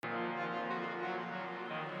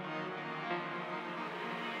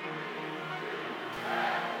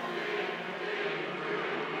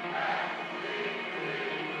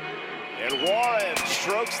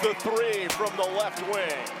strokes the three from the left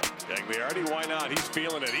wing. Gagliardi, why not? He's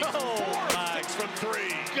feeling it. He's six from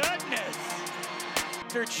three. Goodness.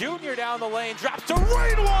 Jr. down the lane, drops to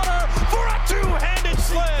Rainwater for a two-handed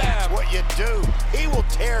slam. That's what you do. He will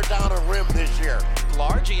tear down a rim this year.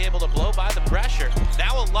 Largy able to blow by the pressure.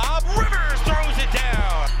 Now a lob. Rivers throws it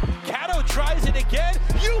down. Cato tries it again.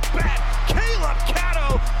 You bet. Caleb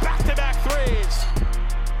Cato, back-to-back threes.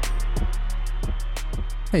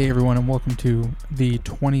 Hey everyone, and welcome to the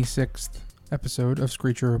 26th episode of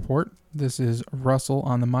Screecher Report. This is Russell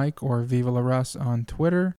on the mic, or Viva La Russ on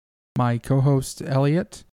Twitter. My co-host,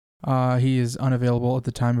 Elliot, he is unavailable at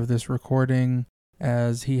the time of this recording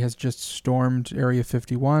as he has just stormed Area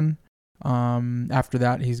 51. After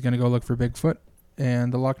that, he's going to go look for Bigfoot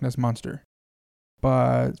and the Loch Ness Monster.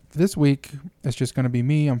 But this week, it's just going to be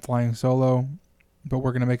me. I'm flying solo, but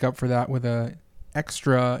we're going to make up for that with an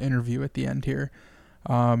extra interview at the end here.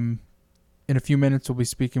 In a few minutes, we'll be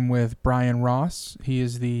speaking with Brian Ross. He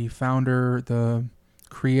is the founder, the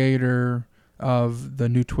creator of the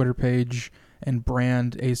new Twitter page and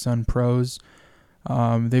brand ASUN Pros.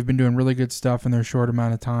 They've been doing really good stuff in their short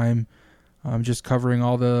amount of time, just covering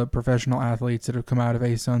all the professional athletes that have come out of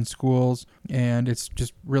ASUN schools, and it's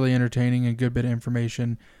just really entertaining and good bit of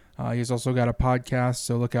information. He's also got a podcast,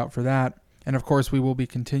 so look out for that. And of course, we will be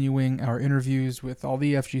continuing our interviews with all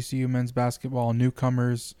the FGCU men's basketball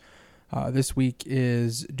newcomers. This week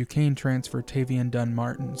is Duquesne transfer Tavian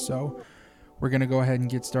Dunn-Martin. So we're going to go ahead and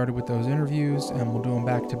get started with those interviews, and we'll do them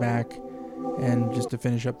back to back and just to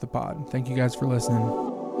finish up the pod. Thank you guys for listening.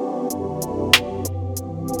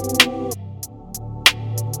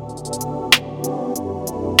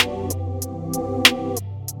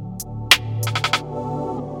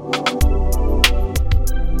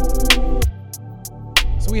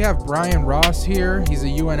 We have Brian Ross here. He's a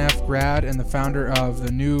UNF grad and the founder of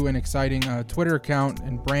the new and exciting Twitter account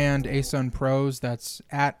and brand ASUN Pros. That's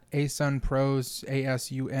at ASUN Pros,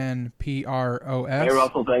 ASUNPROS. Hey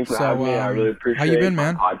Russell, thanks for having me. I really appreciate how you been,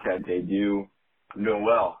 man? My podcast debut. I'm doing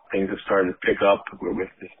well. Things have started to pick up with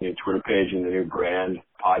this new Twitter page and the new brand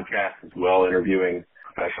podcast as well, interviewing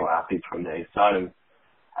professional athletes from the ASUN. And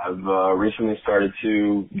I've recently started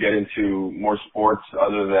to get into more sports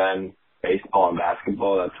other than baseball and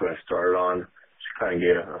basketball. That's what I started on. Just kind of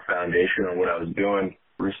get a foundation on what I was doing.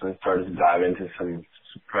 Recently started to dive into some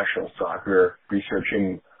professional soccer,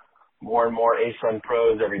 researching more and more ASUN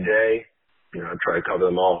Pros every day. Try to cover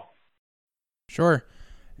them all. Sure.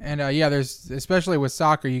 And there's, especially with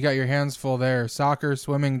soccer, you got your hands full there. Soccer,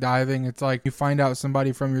 swimming, diving. It's like you find out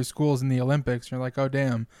somebody from your school's in the Olympics. And you're like, oh,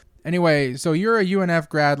 damn. Anyway, so you're a UNF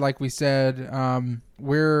grad, like we said.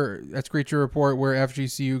 We're at Screecher Report, we're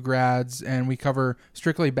FGCU grads, and we cover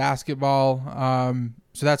strictly basketball.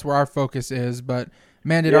 So that's where our focus is. But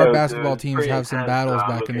man, did our basketball teams have some battles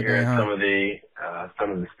back in the day, huh? Some of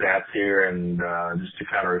the stats here, and just to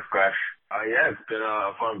kind of refresh. It's been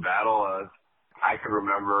a fun battle. I can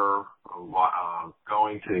remember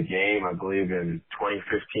going to the game, I believe in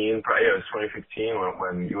 2015. Probably it was 2015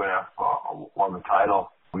 when UNF won the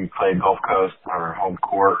title. We played Gulf Coast on our home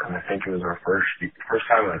court, and I think it was our first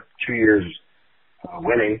time in like 2 years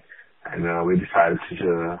winning. And we decided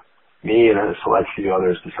me and a select few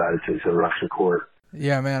others decided to rush the court.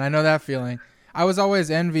 Yeah, man, I know that feeling. I was always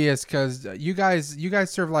envious because you guys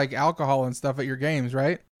serve like alcohol and stuff at your games,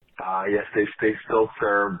 right? Yes, they still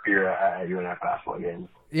serve beer at UNF basketball games.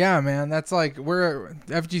 Yeah, man, that's like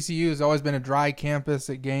FGCU has always been a dry campus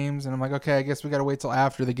at games, and I'm like, okay, I guess we got to wait till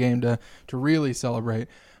after the game to really celebrate.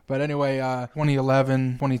 But anyway,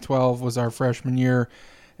 2011, 2012 was our freshman year,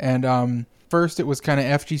 and first it was kind of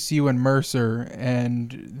FGCU and Mercer,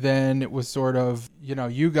 and then it was sort of,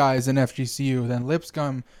 you guys and FGCU, then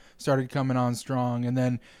Lipscomb started coming on strong, and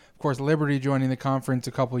then, of course, Liberty joining the conference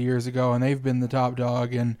a couple years ago, and they've been the top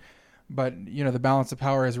dog, but the balance of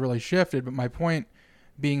power has really shifted. But my point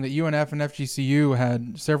being that UNF and FGCU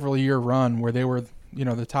had several year run where they were,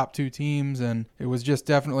 the top two teams, and it was just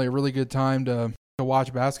definitely a really good time to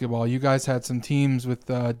watch basketball. You guys had some teams with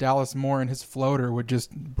Dallas Moore and his floater would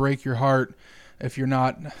just break your heart if you're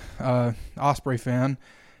not Osprey fan,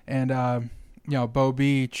 and Bo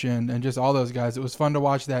Beach and just all those guys. It was fun to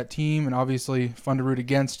watch that team, and obviously fun to root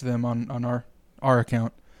against them on our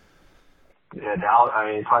account. Yeah,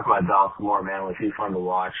 talk about Dallas Moore, man. Was he fun to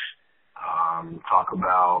watch? Talk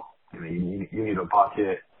about, you need a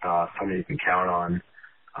bucket, somebody you can count on.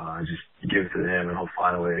 Just give it to him, and he'll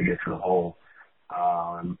find a way to get to the hole.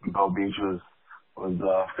 Bo Beach was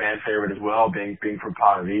a fan favorite as well, being from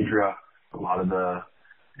Ponte Vedra. A lot of the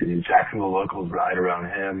Jacksonville locals ride around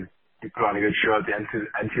him. You put on a good show at the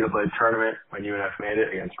NCAA tournament when UNF made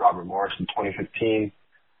it against Robert Morris in 2015.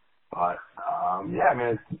 But, yeah, I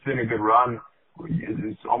mean, it's been a good run.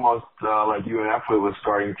 It's almost like UNF was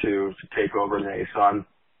starting to take over in the ASUN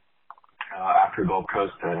after Gold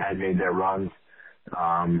Coast had made their runs.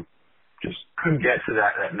 Just couldn't get to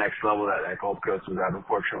that next level that Gold Coast was at,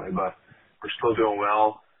 unfortunately. But we're still doing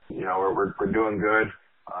well. You know, we're doing good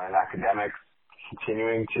in academics,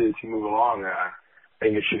 continuing to move along. I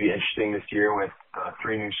think it should be interesting this year with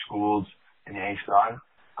 3 new schools in the ASUN.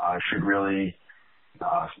 Should really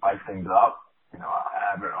spice things up. You know,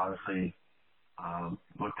 I haven't honestly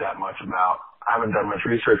looked that much about. I haven't done much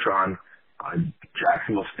research on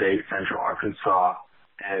Jacksonville State, Central Arkansas,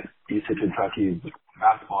 and Eastern Kentucky's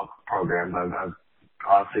basketball programs. I've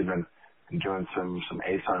honestly been doing some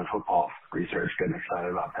ASUN football research, getting excited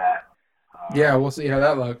about that. Yeah, we'll see how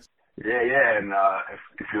that looks. Yeah, and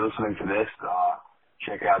if you're listening to this,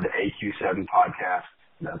 check out the AQ7 podcast.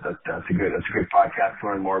 That's a good podcast to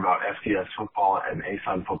learn more about FCS football and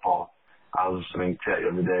ASUN football. I was listening to it the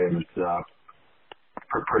other day, and it's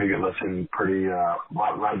pretty good listen,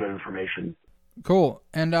 lot of good information. Cool.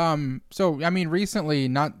 And so I mean, recently,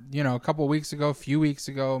 not a couple of weeks ago, a few weeks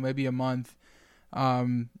ago, maybe a month,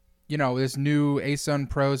 this new ASUN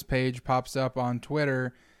Pros page pops up on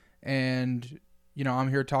Twitter, and I'm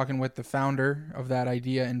here talking with the founder of that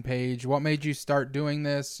idea and page. What made you start doing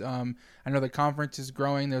this? I know the conference is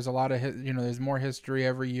growing. There's a lot of there's more history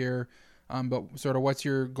every year, but sort of what's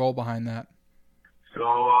your goal behind that? So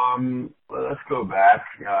let's go back.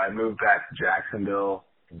 I moved back to Jacksonville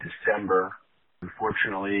in December.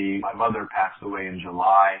 Unfortunately, my mother passed away in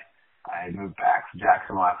July. I moved back to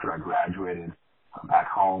Jacksonville after I graduated, back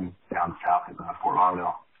home down south in Fort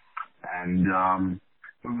Lauderdale, and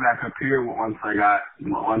moved back up here once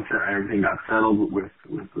everything got settled with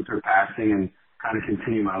her passing, and kind of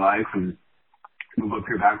continue my life and move up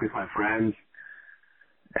here back with my friends,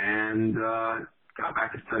 and got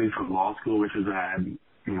back to study for law school, which is what I had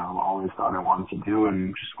always thought I wanted to do,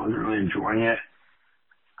 and just wasn't really enjoying it.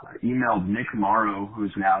 I emailed Nick Morrow,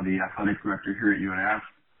 who's now the athletic director here at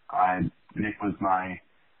UNF. Nick was my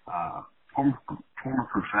former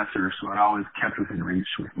professor, so I always kept within reach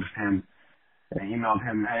with him. And I emailed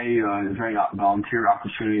him, hey, is there any volunteer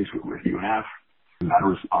opportunities with UNF? Got a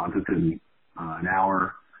response within an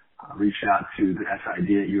hour. Reached out to the SID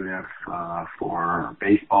at UNF for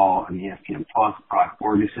baseball and ESPN Plus, Brock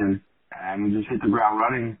Borgeson, and we just hit the ground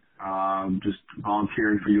running, just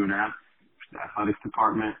volunteering for UNF, the athletics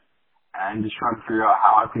department, and just trying to figure out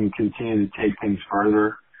how I can continue to take things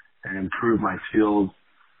further and improve my skills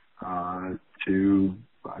to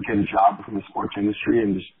get a job within the sports industry,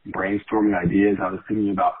 and just brainstorming ideas. I was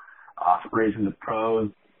thinking about Ospreys and the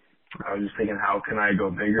pros. I was just thinking, how can I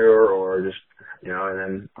go bigger, or just, and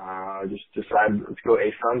then just decide, let's go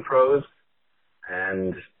ASUN Pros.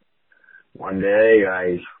 And one day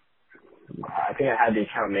I think I had the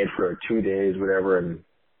account made for 2 days, whatever, and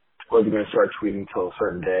wasn't going to start tweeting until a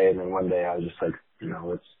certain day. And then one day I was just like,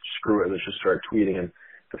 let's screw it, let's just start tweeting. And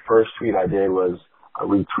the first tweet I did was a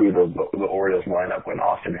retweet of the Orioles lineup when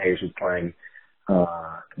Austin Hayes was playing,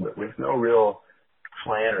 with no real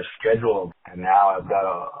plan or schedule. And now I've got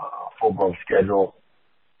a full-blown schedule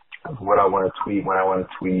of what I want to tweet, when I want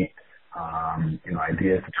to tweet,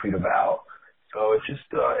 ideas to tweet about. So it's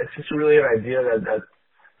just really an idea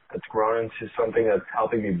that's grown into something that's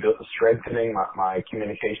helping me strengthening my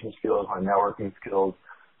communication skills, my networking skills,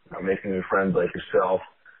 making new friends like yourself,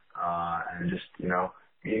 and just,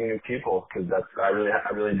 meeting new people, because I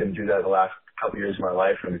really didn't do that the last couple of years of my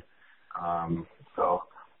life, and so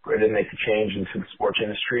ready to make the change into the sports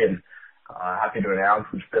industry, and happy to announce,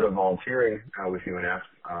 instead of volunteering with UNF,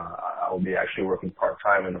 I will be actually working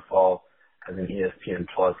part-time in the fall as an ESPN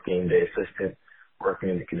Plus game day assistant, working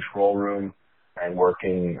in the control room and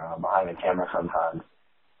working behind the camera sometimes.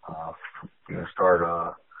 I'm going to start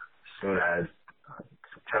as soon as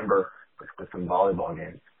September with some volleyball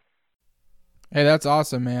games. Hey, that's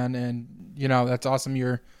awesome, man. And, that's awesome.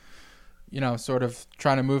 You're, sort of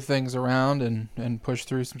trying to move things around and push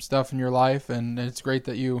through some stuff in your life. And it's great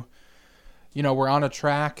that you were on a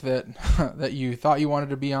track that that you thought you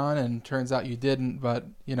wanted to be on, and turns out you didn't, but,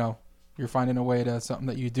 you're finding a way to something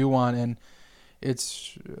that you do want. And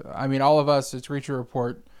all of us at Screecher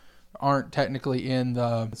Report aren't technically in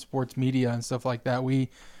the sports media and stuff like that. We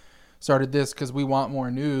started this because we want more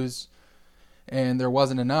news, and there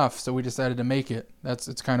wasn't enough, so we decided to make it.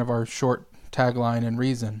 It's kind of our short tagline and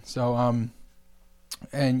reason. So,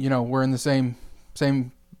 we're in the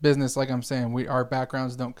same business, like I'm saying. Our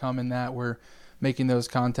backgrounds don't come in that. We're making those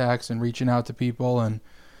contacts and reaching out to people and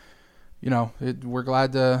we're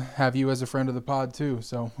glad to have you as a friend of the pod too.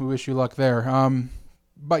 So we wish you luck there.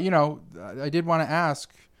 But I did want to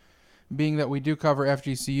ask, being that we do cover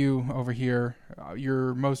FGCU over here,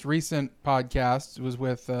 your most recent podcast was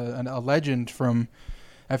with a legend from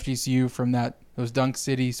FGCU from those Dunk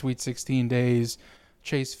City Sweet 16 days,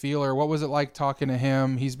 Chase Feeler. What was it like talking to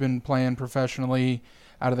him? He's been playing professionally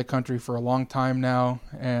out of the country for a long time now.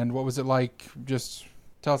 And what was it like? Just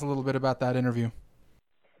tell us a little bit about that interview.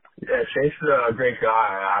 Yeah, Chase is a great guy,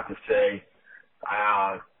 I have to say.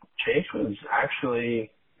 Chase was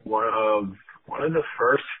actually one of the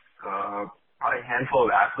first probably a handful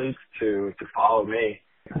of athletes to follow me.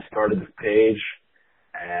 I started the page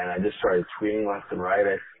and I just started tweeting left and right.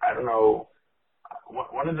 I don't know.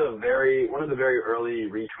 One of the very early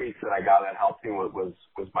retweets that I got that helped me was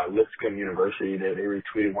by Lipscomb University. They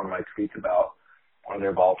retweeted one of my tweets about one of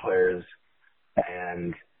their ball players,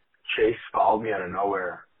 and Chase followed me out of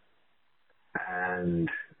nowhere, and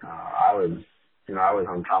I was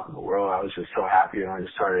on top of the world. I was just so happy, and I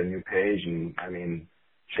just started a new page, and I mean,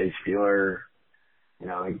 Chase Feeler,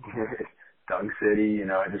 Dunk City,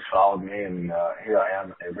 it just followed me, and here I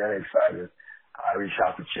am, very excited. I reached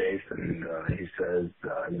out to Chase, and he says,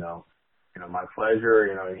 my pleasure.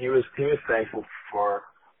 And he was thankful for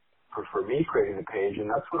me creating the page, and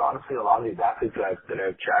that's what honestly a lot of these athletes that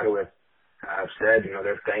I've chatted with have said.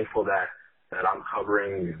 They're thankful that I'm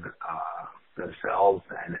covering themselves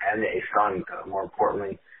and the ASUN. More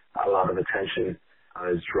importantly, a lot of attention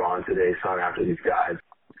is drawn to the ASUN after these guys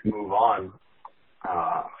move on,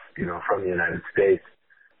 from the United States.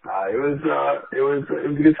 It was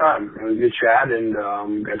a good time. It was a good chat, and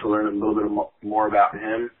got to learn a little bit more about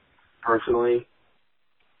him personally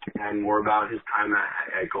and more about his time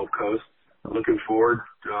at Gold Coast. I'm looking forward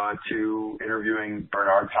to interviewing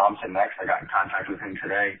Bernard Thompson next. I got in contact with him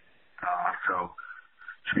today, so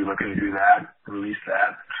should be looking to do that, release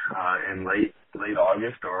that in late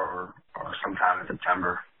August or sometime in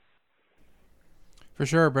September. For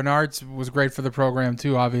sure. Bernard was great for the program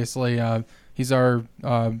too, obviously. He's our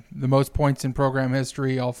the most points in program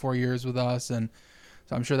history, all 4 years with us, and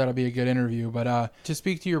so I'm sure that'll be a good interview. But to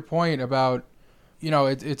speak to your point about,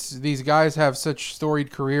 it's these guys have such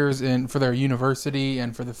storied careers for their university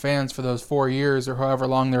and for the fans for those 4 years or however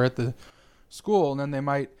long they're at the school, and then they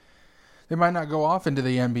might not go off into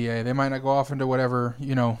the NBA. They might not go off into whatever,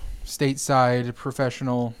 stateside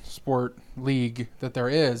professional sport league that there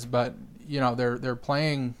is, but they're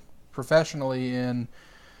playing professionally in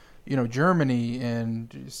Germany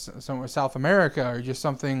and somewhere South America or just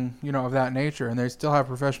something of that nature, and they still have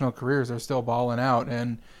professional careers. They're still balling out,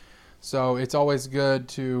 and so it's always good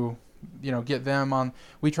to get them on.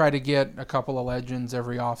 We try to get a couple of legends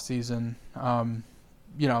every off season,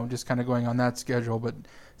 just kind of going on that schedule, but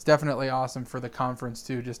it's definitely awesome for the conference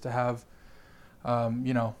too, just to have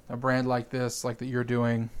a brand like this, like that you're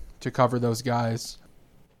doing, to cover those guys.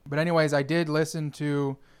 But anyways, I did listen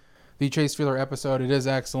to the Chase Feeler episode. It is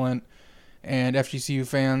excellent. And FGCU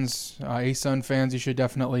fans, ASUN fans, you should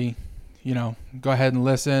definitely, go ahead and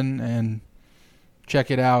listen and check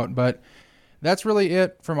it out. But that's really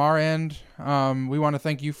it from our end. We want to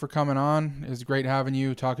thank you for coming on. It was great having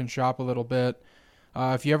you, talking shop a little bit.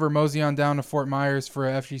 If you ever mosey on down to Fort Myers for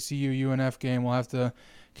a FGCU UNF game, we'll have to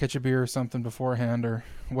catch a beer or something beforehand or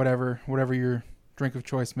whatever your drink of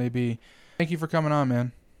choice may be. Thank you for coming on,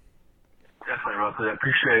 man. Definitely, Russell. I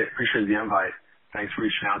appreciate the invite. Thanks for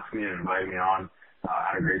reaching out to me and inviting me on. I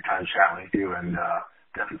had a great time chatting with you, and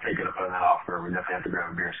definitely take it up on that offer. We definitely have to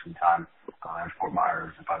grab a beer sometime at Fort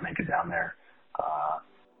Myers if I make it down there. I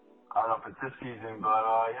don't know if it's this season, but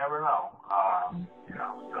you never know.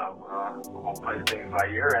 So we'll play things by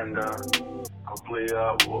ear, and hopefully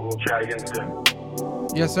we'll chat again soon.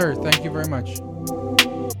 Yes, sir. Thank you very much.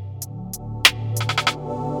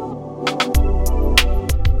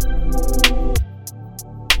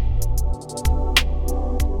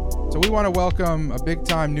 So we want to welcome a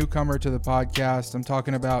big-time newcomer to the podcast. I'm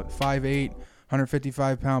talking about 5'8",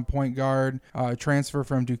 155-pound point guard, transfer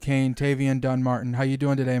from Duquesne, Tavian Dunmartin. How you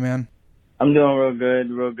doing today, man? I'm doing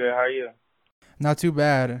real good. How are you? Not too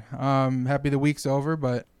bad. Happy the week's over,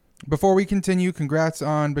 but before we continue, congrats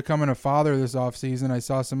on becoming a father this offseason. I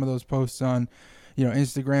saw some of those posts on,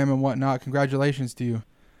 Instagram and whatnot. Congratulations to you.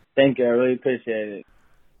 Thank you. I really appreciate it.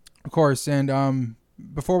 Of course. And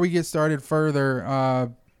before we get started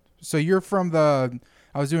further, so you're from I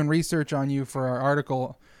was doing research on you for our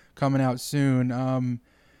article coming out soon.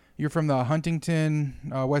 You're from the Huntington,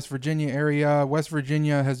 West Virginia area. West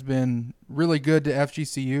Virginia has been really good to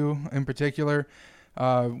FGCU in particular.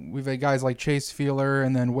 We've had guys like Chase Feeler,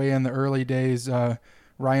 and then way in the early days,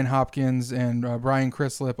 Ryan Hopkins and Brian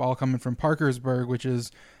Chrislip, all coming from Parkersburg, which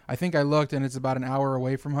is, I think I looked, and it's about an hour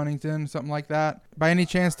away from Huntington, something like that. By any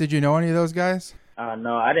chance, did you know any of those guys?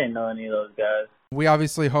 No, I didn't know any of those guys. We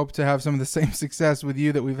obviously hope to have some of the same success with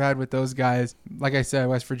you that we've had with those guys. Like I said,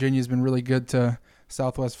 West Virginia's been really good to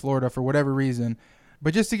Southwest Florida for whatever reason.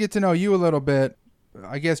 But just to get to know you a little bit,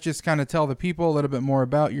 I guess just kind of tell the people a little bit more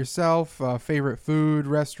about yourself, favorite food,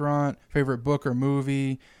 restaurant, favorite book or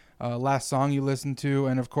movie, last song you listened to,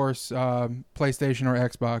 and of course, PlayStation or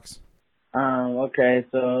Xbox. Okay,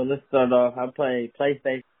 so let's start off. I play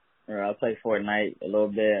PlayStation, or I play Fortnite a little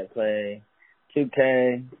bit. I play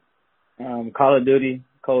 2K, Call of Duty,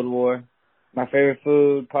 Cold War. My favorite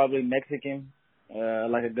food, probably Mexican. I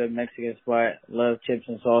like a good Mexican spot. Love chips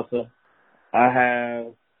and salsa. I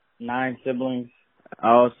have 9 siblings. I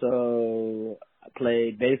also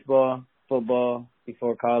played baseball, football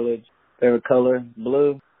before college. Favorite color,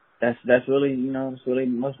 blue. That's really, it's really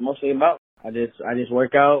mostly about. I just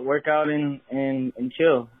work out and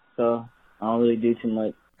chill. So I don't really do too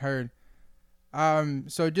much. Heard.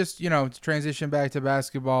 So just, to transition back to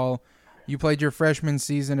basketball, you played your freshman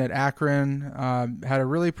season at Akron, had a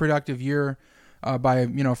really productive year by,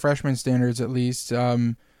 freshman standards at least,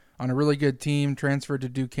 on a really good team, transferred to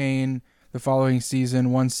Duquesne the following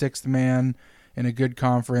season, won 6th man in a good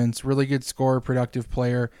conference, really good scorer, productive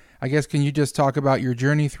player. I guess, can you just talk about your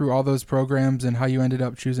journey through all those programs and how you ended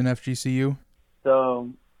up choosing FGCU?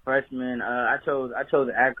 So, freshman, I chose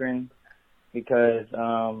Akron because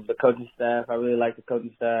the coaching staff, I really liked the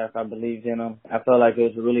coaching staff. I believed in them. I felt like it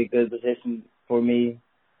was a really good position for me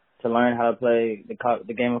to learn how to play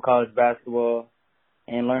the game of college basketball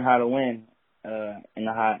and learn how to win in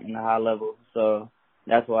the high level. So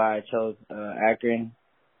that's why I chose Akron.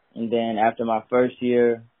 And then after my first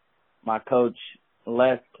year, my coach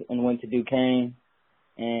left and went to Duquesne,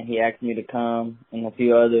 and he asked me to come and a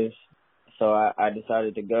few others. So I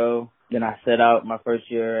decided to go. Then I set out my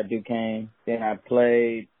first year at Duquesne. Then I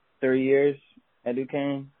played 3 years at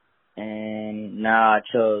Duquesne. And now I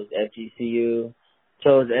chose FGCU.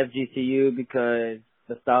 Chose FGCU because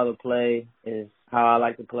the style of play is how I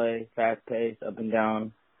like to play. Fast-paced, up and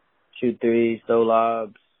down, shoot threes, throw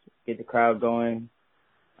lobs, get the crowd going.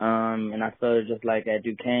 And I felt just like at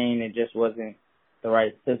Duquesne, it just wasn't the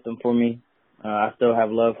right system for me. I still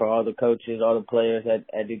have love for all the coaches, all the players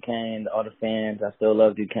at Duquesne, all the fans. I still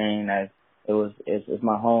love Duquesne. It's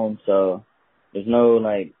my home, so there's no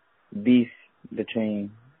beef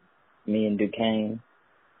between me and Duquesne.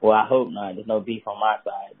 Well, I hope not. There's no beef on my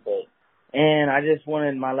side, and I just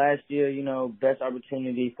wanted my last year, best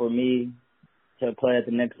opportunity for me to play at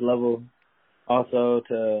the next level. Also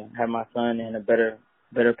to have my son in a better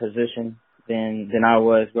position than I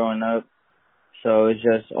was growing up. So it's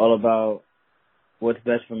just all about what's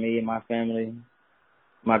best for me and my family,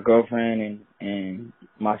 my girlfriend and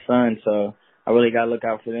my son. So I really got to look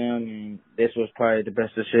out for them, and this was probably the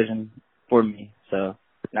best decision for me. So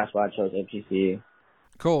that's why I chose FGCU.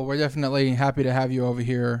 Cool. We're definitely happy to have you over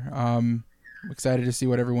here. Excited to see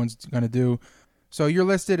what everyone's going to do. So you're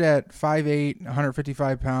listed at 5'8",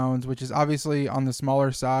 155 pounds, which is obviously on the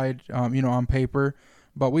smaller side, on paper.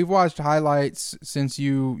 But we've watched highlights since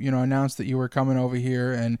you announced that you were coming over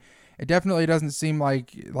here, and it definitely doesn't seem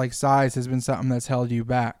like size has been something that's held you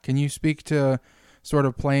back. Can you speak to sort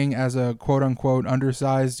of playing as a quote-unquote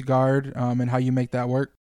undersized guard and how you make that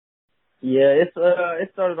work? Yeah, it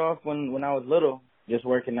started off when I was little, just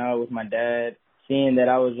working out with my dad, seeing that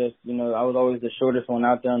I was just, I was always the shortest one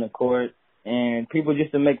out there on the court, and people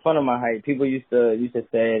used to make fun of my height. People used to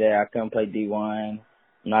say that I couldn't play D1.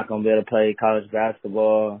 I'm not going to be able to play college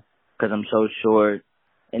basketball because I'm so short.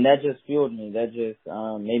 And that just fueled me. That just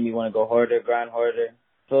made me want to go harder, grind harder.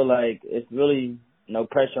 I feel like it's really no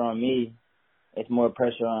pressure on me. It's more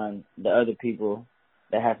pressure on the other people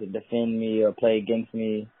that have to defend me or play against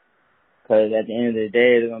me. Because at the end of the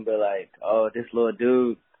day, they're going to be like, oh, this little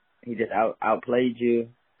dude, he just outplayed you.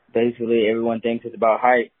 Basically, everyone thinks it's about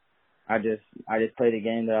height. I just play the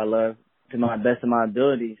game that I love to my best of my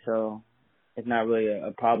ability. So it's not really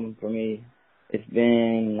a problem for me. It's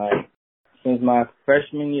been since my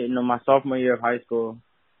freshman year, my sophomore year of high school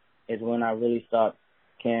is when I really stopped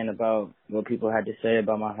caring about what people had to say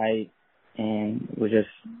about my height and was just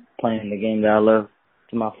playing the game that I love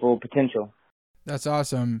to my full potential. That's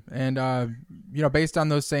awesome. And, based on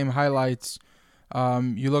those same highlights,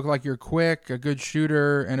 you look like you're quick, a good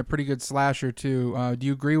shooter, and a pretty good slasher too. Do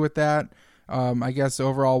you agree with that? I guess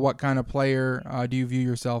overall, what kind of player do you view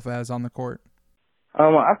yourself as on the court?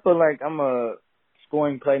 I feel like I'm a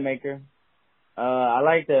scoring playmaker. I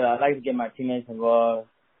like to get my teammates involved.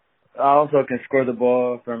 I also can score the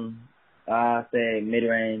ball from I say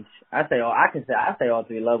mid-range. I say all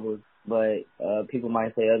 3 levels, but people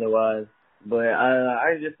might say otherwise. But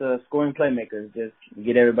I just a scoring playmaker. Just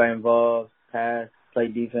get everybody involved, pass, play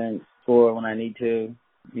defense, score when I need to.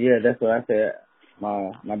 Yeah, that's what I say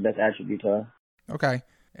my best attributes are. Okay.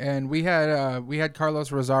 And we had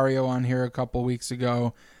Carlos Rosario on here a couple weeks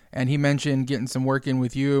ago, and he mentioned getting some work in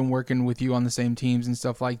with you and working with you on the same teams and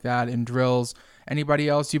stuff like that in drills. Anybody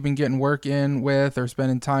else you've been getting work in with or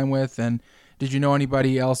spending time with? And did you know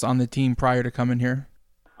anybody else on the team prior to coming here?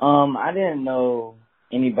 I didn't know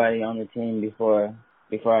anybody on the team before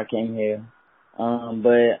I came here.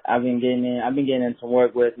 But I've been getting in some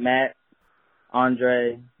work with Matt,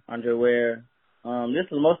 Andre Ware,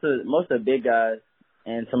 just most of the big guys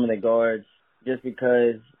and some of the guards, just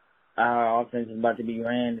because our offense is about to be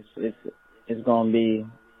ran. It's going to be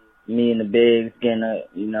me and the bigs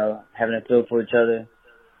having a feel for each other,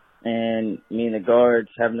 and me and the guards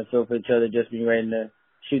having a feel for each other, just being ready to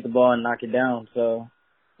shoot the ball and knock it down. So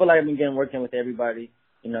I feel like I've been working with everybody,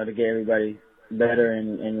 to get everybody better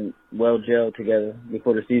and well gelled together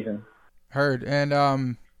before the season. Heard.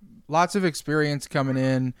 And lots of experience coming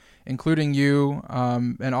in, including you,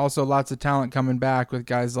 and also lots of talent coming back with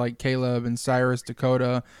guys like Caleb and Cyrus,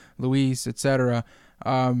 Dakota, Luis, etc.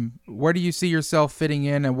 Where do you see yourself fitting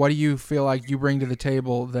in, and what do you feel like you bring to the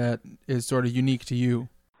table that is sort of unique to you?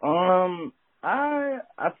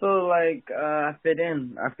 I feel like I fit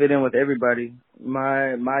in. I fit in with everybody.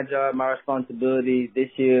 My job, my responsibility this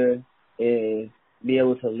year is be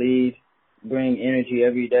able to lead, bring energy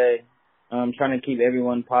every day. Trying to keep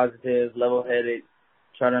everyone positive, level-headed,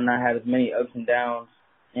 try to not have as many ups and downs,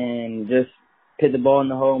 and just hit the ball in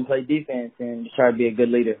the hole and play defense and just try to be a good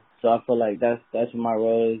leader. So I feel like that's what my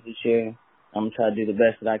role is this year. I'm going to try to do the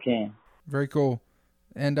best that I can. Very cool.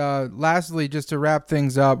 And lastly, just to wrap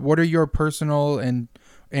things up, what are your personal and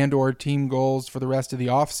or team goals for the rest of the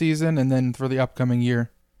off season and then for the upcoming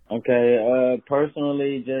year? Okay,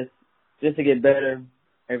 personally, just to get better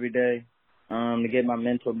every day, to get my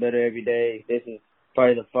mental better every day. This is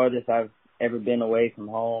probably the farthest I've ever been away from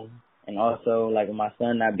home, and also like with my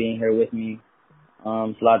son not being here with me,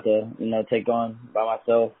 it's a lot to take on by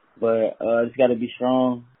myself. But I just got to be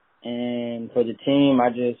strong, and for the team, I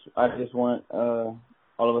just want all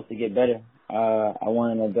of us to get better. I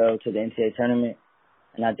want to go to the NCAA tournament,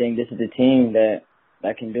 and I think this is the team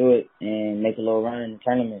that can do it and make a little run in the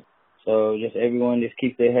tournament. So just everyone just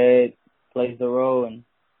keeps their head, plays the role, and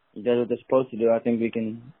does what they're supposed to do. I think we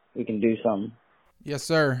can do something. Yes,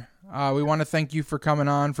 sir. We want to thank you for coming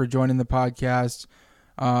on, for joining the podcast.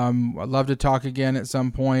 I'd love to talk again at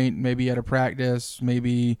some point, maybe at a practice,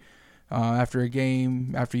 maybe after a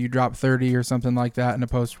game, after you drop 30 or something like that in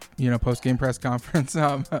a post-game press conference,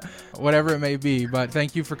 whatever it may be. But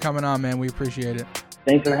thank you for coming on, man. We appreciate it.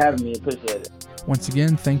 Thanks for having me. Appreciate it. Once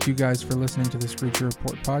again, thank you guys for listening to the Screecher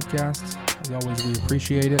Report podcast. As always, we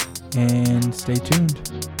appreciate it, and stay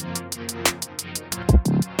tuned.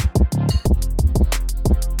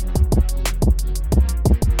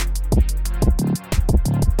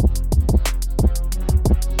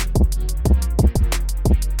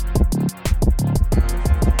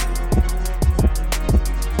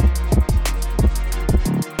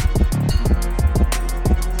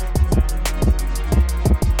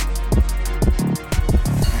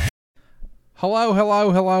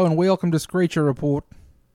 Hello, and welcome to Screecher Report.